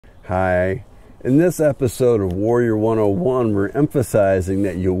Hi. In this episode of Warrior 101, we're emphasizing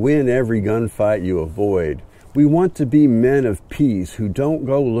that you win every gunfight you avoid. We want to be men of peace who don't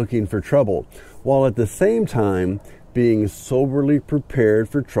go looking for trouble, while at the same time being soberly prepared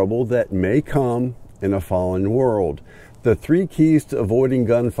for trouble that may come in a fallen world. The 3 keys to avoiding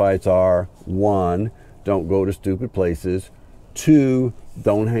gunfights are: 1, don't go to stupid places; 2,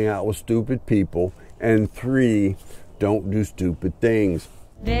 don't hang out with stupid people; and 3, don't do stupid things.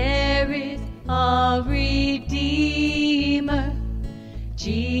 There is a Redeemer,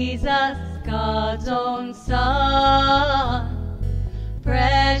 Jesus, God's own Son,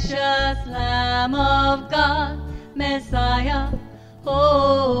 precious Lamb of God, Messiah,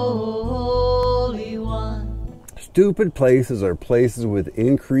 Holy One. Stupid places are places with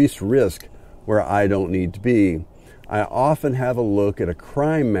increased risk where I don't need to be. I often have a look at a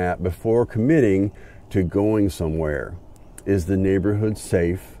crime map before committing to going somewhere. Is the neighborhood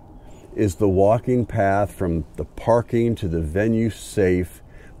safe? Is the walking path from the parking to the venue safe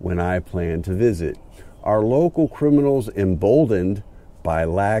when I plan to visit? Are local criminals emboldened by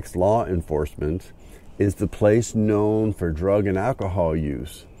lax law enforcement? Is the place known for drug and alcohol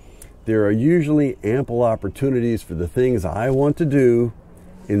use? There are usually ample opportunities for the things I want to do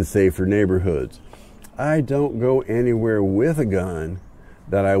in safer neighborhoods. I don't go anywhere with a gun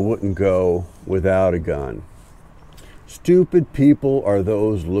that I wouldn't go without a gun. Stupid people are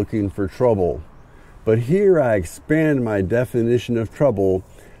those looking for trouble. But here I expand my definition of trouble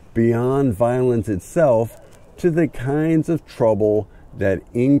beyond violence itself to the kinds of trouble that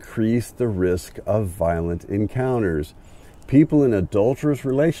increase the risk of violent encounters. People in adulterous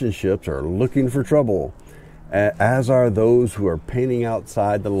relationships are looking for trouble, as are those who are painting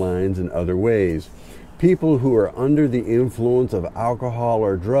outside the lines in other ways. People who are under the influence of alcohol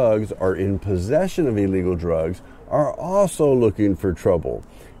or drugs or in possession of illegal drugs are also looking for trouble.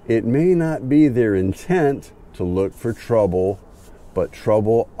 It may not be their intent to look for trouble, but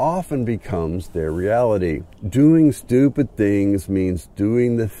trouble often becomes their reality. Doing stupid things means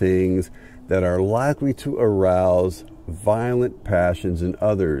doing the things that are likely to arouse violent passions in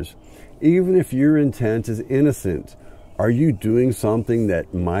others. Even if your intent is innocent, are you doing something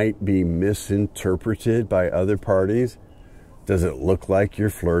that might be misinterpreted by other parties? Does it look like you're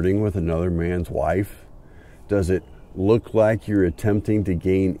flirting with another man's wife? Does it look like you're attempting to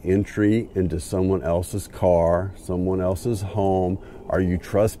gain entry into someone else's car, someone else's home? Are you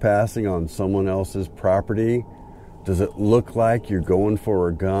trespassing on someone else's property? Does it look like you're going for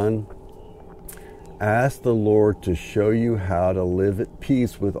a gun? Ask the Lord to show you how to live at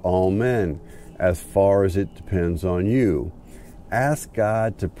peace with all men, as far as it depends on you. Ask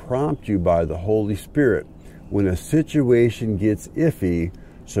God to prompt you by the Holy Spirit when a situation gets iffy,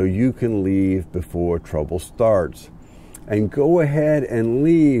 so you can leave before trouble starts. And go ahead and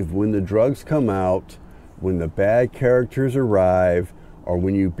leave when the drugs come out, when the bad characters arrive, or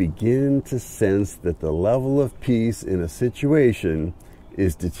when you begin to sense that the level of peace in a situation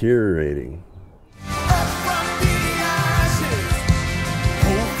is deteriorating.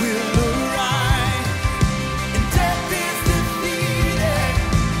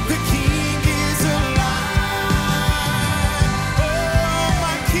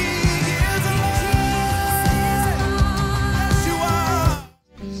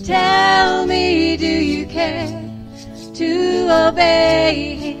 Tell me, do you care to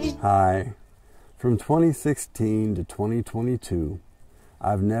obey Him? Hi. From 2016 to 2022,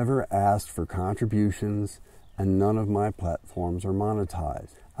 I've never asked for contributions, and none of my platforms are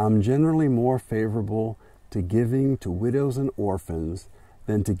monetized. I'm generally more favorable to giving to widows and orphans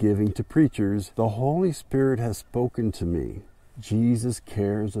than to giving to preachers. The Holy Spirit has spoken to me. Jesus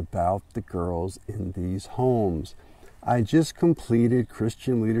cares about the girls in these homes. I just completed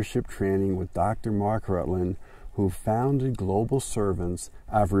Christian leadership training with Dr. Mark Rutland, who founded Global Servants.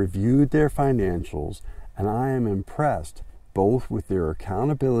 I've reviewed their financials, and I am impressed both with their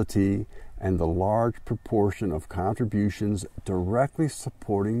accountability and the large proportion of contributions directly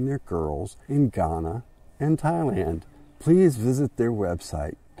supporting their girls in Ghana and Thailand. Please visit their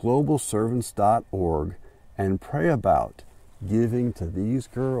website, globalservants.org, and pray about giving to these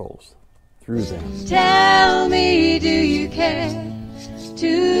girls through them. Tell me, do you care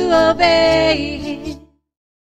to obey Him?